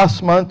you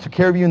last month, took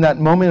care of you in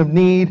that moment of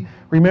need.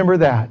 Remember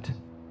that.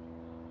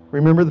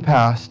 Remember the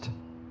past.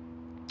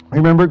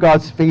 Remember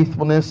God's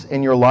faithfulness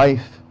in your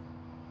life.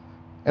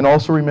 And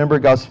also remember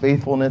God's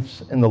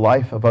faithfulness in the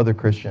life of other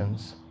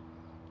Christians.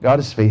 God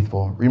is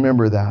faithful.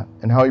 Remember that.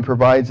 And how he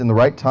provides in the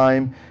right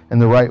time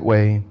and the right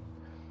way.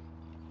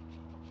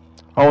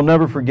 I will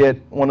never forget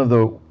one of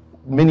the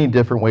many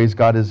different ways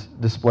God has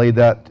displayed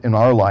that in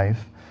our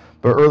life.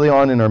 But early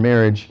on in our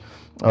marriage,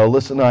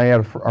 Alyssa and I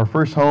had our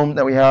first home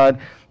that we had.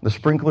 The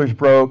sprinklers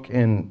broke.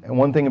 And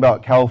one thing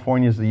about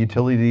California is the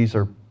utilities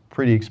are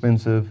pretty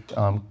expensive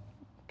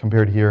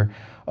compared to here.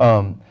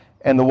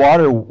 And the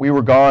water, we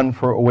were gone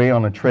away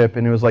on a trip,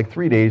 and it was like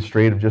 3 days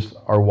straight of just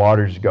our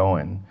waters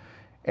going.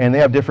 And they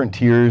have different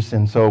tiers,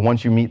 and so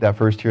once you meet that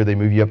first tier, they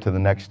move you up to the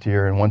next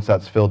tier, and once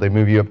that's filled, they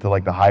move you up to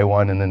like the high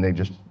one, and then they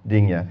just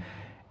ding you.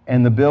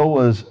 And the bill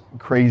was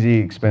crazy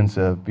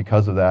expensive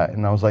because of that.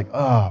 And I was like,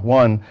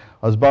 one,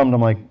 I was bummed.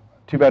 I'm like,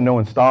 too bad no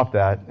one stopped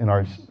that in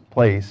our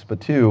place. But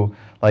two,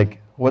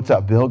 like, what's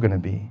that bill going to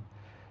be?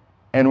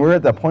 And we're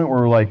at that point where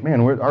we're like,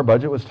 man, our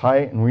budget was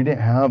tight, and we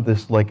didn't have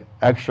this like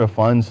extra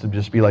funds to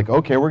just be like,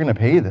 okay, we're going to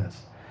pay this.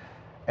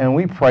 And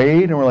we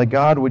prayed, and we're like,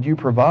 God, would you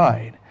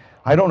provide?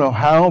 I don't know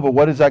how, but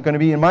what is that going to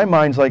be? In my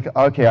mind's like,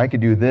 okay, I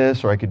could do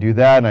this or I could do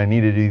that, and I need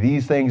to do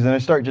these things. And I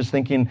start just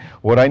thinking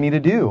what I need to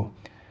do.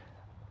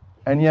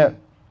 And yet,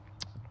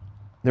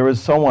 there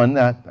was someone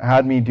that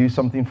had me do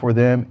something for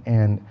them,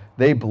 and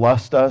they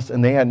blessed us,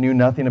 and they knew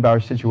nothing about our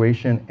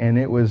situation, and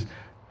it was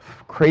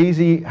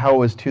crazy how it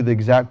was to the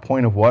exact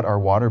point of what our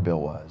water bill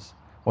was,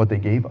 what they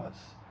gave us.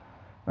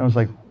 And I was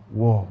like,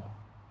 whoa,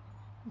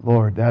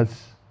 Lord,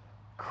 that's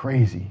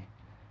crazy.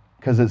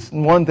 Because it's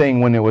one thing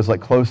when it was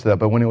like close to that,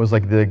 but when it was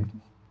like the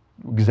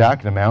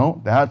exact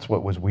amount, that's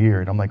what was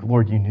weird. I'm like,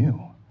 Lord, you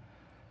knew.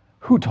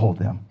 Who told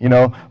them? You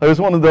know, it was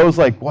one of those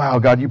like, wow,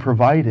 God, you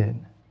provided.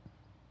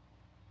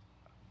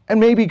 And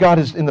maybe God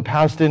has in the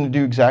past didn't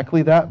do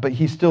exactly that, but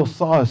he still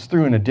saw us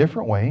through in a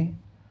different way.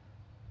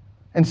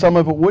 And some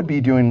of it would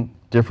be doing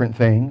different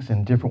things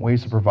and different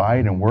ways to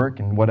provide and work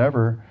and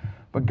whatever.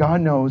 But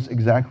God knows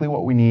exactly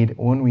what we need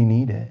when we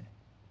need it.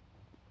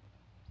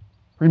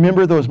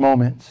 Remember those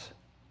moments.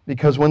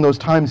 Because when those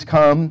times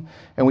come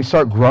and we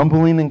start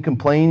grumbling and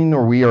complaining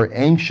or we are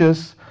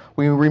anxious,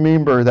 we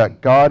remember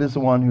that God is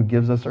the one who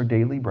gives us our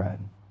daily bread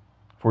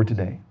for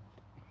today.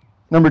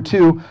 Number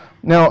two,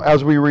 now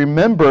as we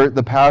remember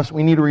the past,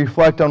 we need to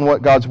reflect on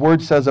what God's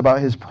word says about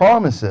his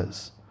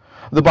promises.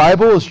 The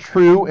Bible is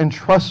true and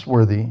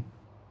trustworthy.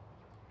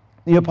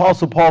 The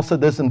Apostle Paul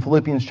said this in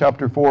Philippians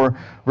chapter 4,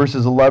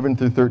 verses 11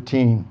 through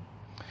 13.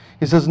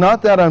 He says,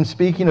 not that I'm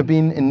speaking of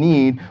being in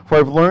need, for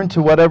I've learned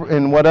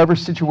in whatever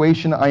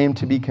situation I am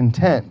to be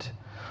content.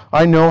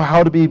 I know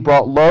how to be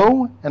brought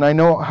low, and I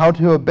know how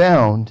to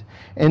abound.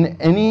 In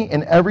any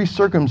and every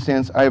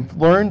circumstance, I've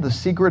learned the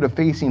secret of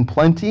facing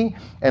plenty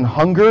and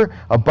hunger,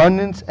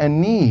 abundance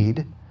and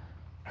need.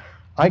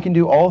 I can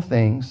do all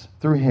things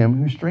through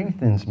him who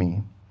strengthens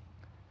me.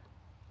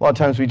 A lot of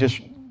times we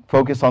just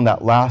focus on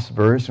that last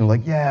verse, and we're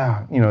like,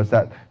 yeah, it's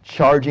that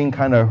charging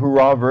kind of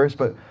hurrah verse.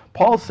 But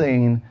Paul's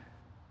saying,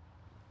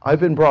 I've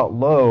been brought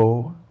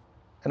low,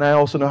 and I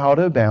also know how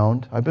to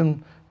abound. I've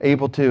been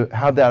able to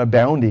have that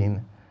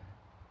abounding.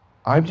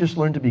 I've just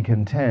learned to be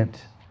content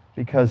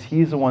because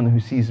he's the one who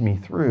sees me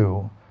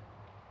through.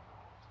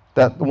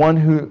 That the one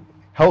who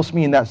helps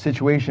me in that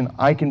situation,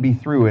 I can be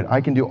through it. I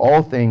can do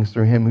all things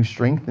through him who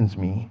strengthens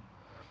me.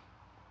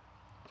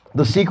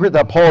 The secret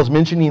that Paul is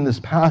mentioning in this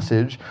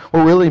passage,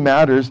 what really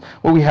matters,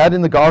 what we had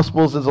in the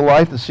Gospels is a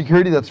life, the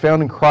security that's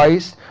found in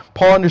Christ.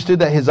 Paul understood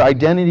that his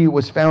identity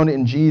was found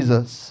in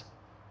Jesus.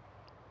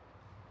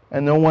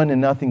 And no one and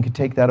nothing could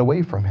take that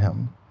away from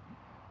him,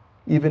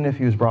 even if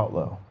he was brought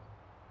low.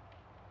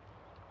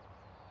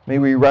 May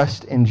we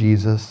rest in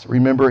Jesus,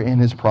 remember in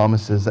his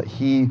promises that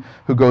he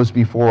who goes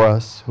before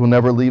us, who will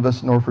never leave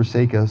us nor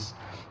forsake us,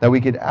 that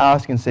we could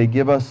ask and say,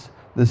 give us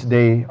this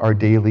day our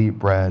daily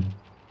bread.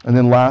 And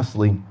then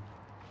lastly,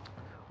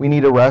 we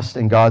need to rest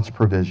in God's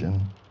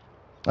provision.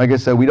 Like I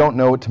said, we don't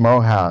know what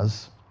tomorrow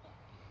has.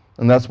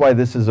 And that's why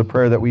this is a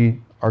prayer that we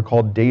are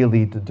called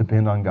daily to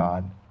depend on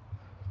God.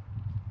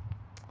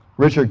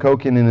 Richard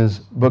Koken, in his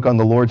book on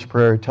the Lord's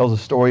Prayer, tells a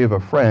story of a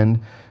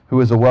friend who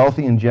was a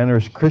wealthy and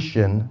generous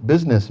Christian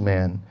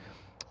businessman,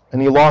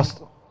 and he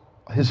lost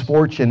his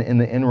fortune in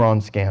the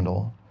Enron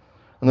scandal.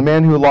 And the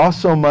man who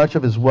lost so much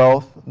of his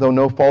wealth, though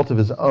no fault of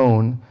his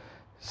own,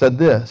 said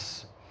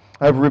this,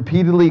 I have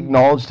repeatedly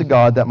acknowledged to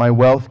God that my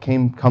wealth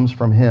comes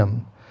from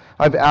him.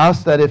 I've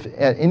asked that if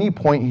at any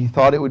point he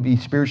thought it would be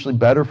spiritually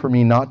better for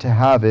me not to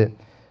have it,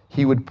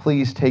 he would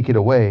please take it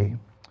away.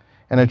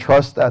 And I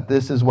trust that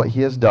this is what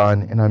he has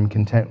done, and I'm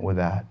content with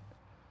that.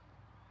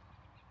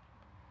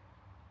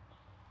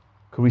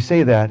 Could we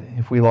say that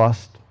if we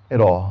lost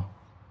it all?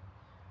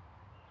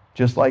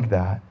 Just like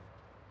that.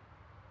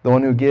 The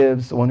one who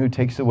gives, the one who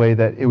takes away,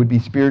 that it would be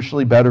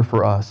spiritually better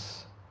for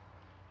us.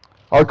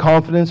 Our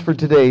confidence for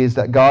today is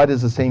that God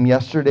is the same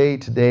yesterday,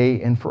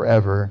 today, and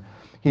forever.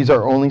 He's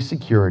our only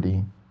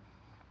security.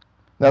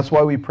 That's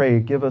why we pray,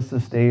 give us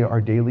this day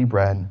our daily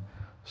bread,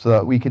 so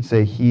that we could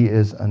say he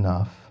is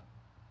enough.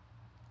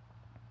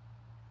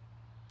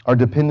 Our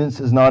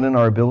dependence is not in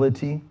our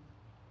ability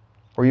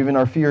or even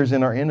our fears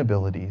in our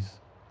inabilities.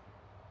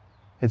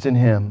 It's in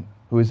him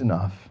who is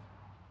enough.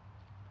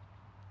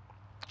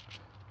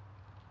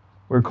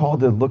 We're called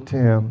to look to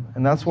him,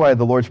 and that's why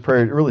the Lord's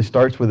Prayer really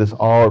starts with this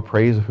awe or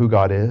praise of who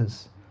God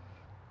is.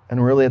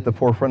 And really at the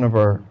forefront of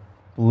our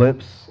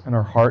lips and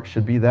our heart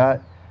should be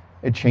that.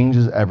 It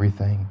changes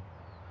everything.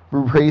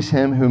 We praise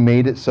him who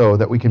made it so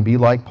that we can be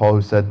like Paul,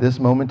 who said, this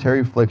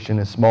momentary affliction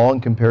is small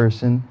in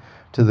comparison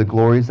to the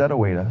glories that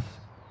await us,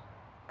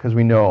 because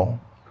we know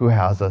who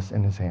has us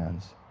in his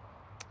hands.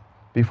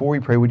 Before we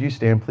pray, would you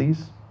stand,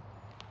 please?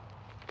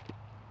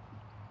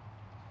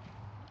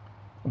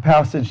 A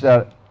passage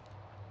that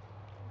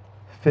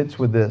fits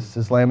with this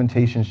is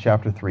Lamentations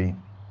chapter 3.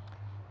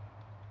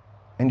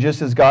 And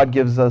just as God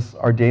gives us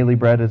our daily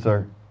bread as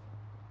our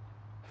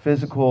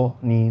physical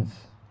needs,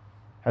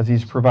 as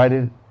He's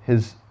provided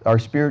our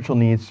spiritual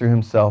needs through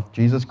Himself,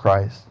 Jesus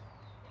Christ,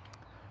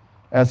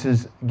 as He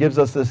gives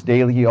us this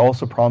daily, He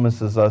also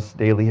promises us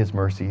daily His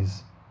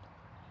mercies.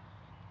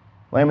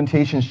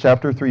 Lamentations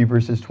chapter 3,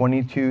 verses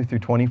 22 through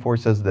 24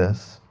 says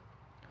this: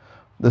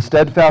 "The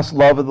steadfast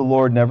love of the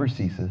Lord never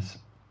ceases.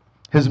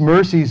 His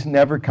mercies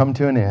never come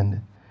to an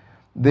end.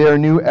 They are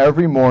new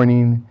every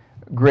morning.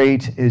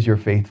 Great is your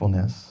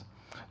faithfulness.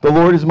 The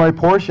Lord is my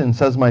portion,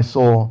 says my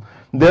soul.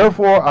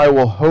 Therefore I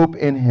will hope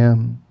in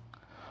Him.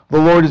 The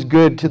Lord is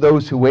good to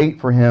those who wait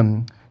for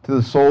Him, to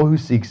the soul who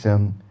seeks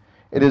Him.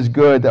 It is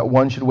good that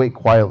one should wait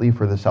quietly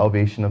for the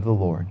salvation of the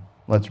Lord."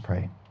 Let's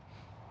pray.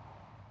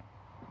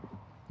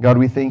 God,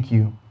 we thank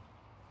You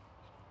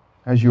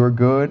as You are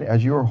good,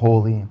 as You are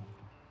holy,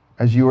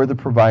 as You are the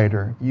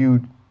provider.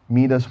 You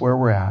meet us where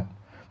we're at.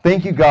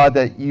 Thank You, God,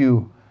 that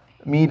You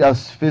meet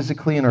us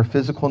physically in our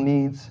physical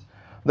needs,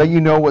 that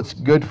You know what's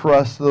good for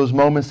us, those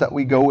moments that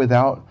we go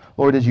without.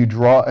 Lord, as You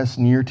draw us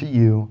near to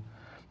You,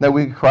 that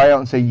we cry out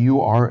and say,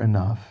 You are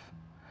enough.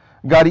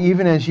 God,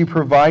 even as You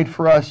provide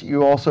for us,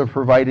 You also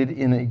provided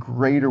in a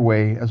greater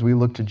way as we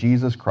look to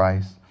Jesus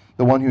Christ,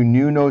 the one who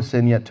knew no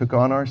sin yet took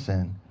on our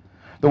sin,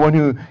 the one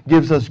who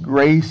gives us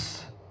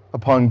grace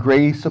upon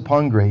grace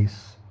upon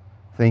grace.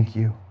 Thank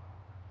You.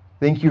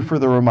 Thank You for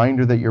the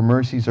reminder that Your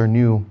mercies are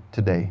new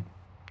today.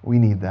 We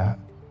need that.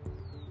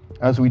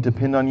 As we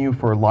depend on You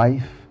for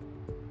life,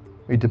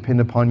 we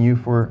depend upon You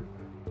for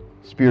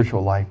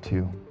spiritual life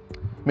too.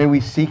 May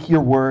we seek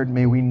Your word.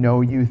 May we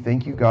know You.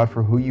 Thank You, God,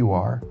 for who You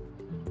are.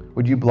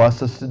 Would You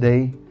bless us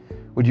today?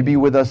 Would You be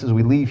with us as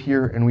we leave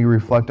here and we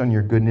reflect on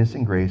Your goodness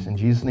and grace? In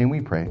Jesus' name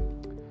we pray.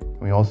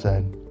 And we all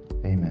said,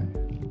 amen.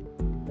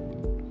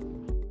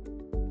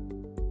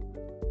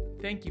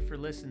 Thank you for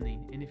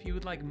listening, and if you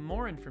would like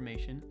more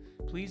information,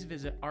 please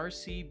visit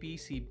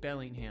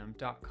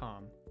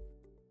rcbcbellingham.com.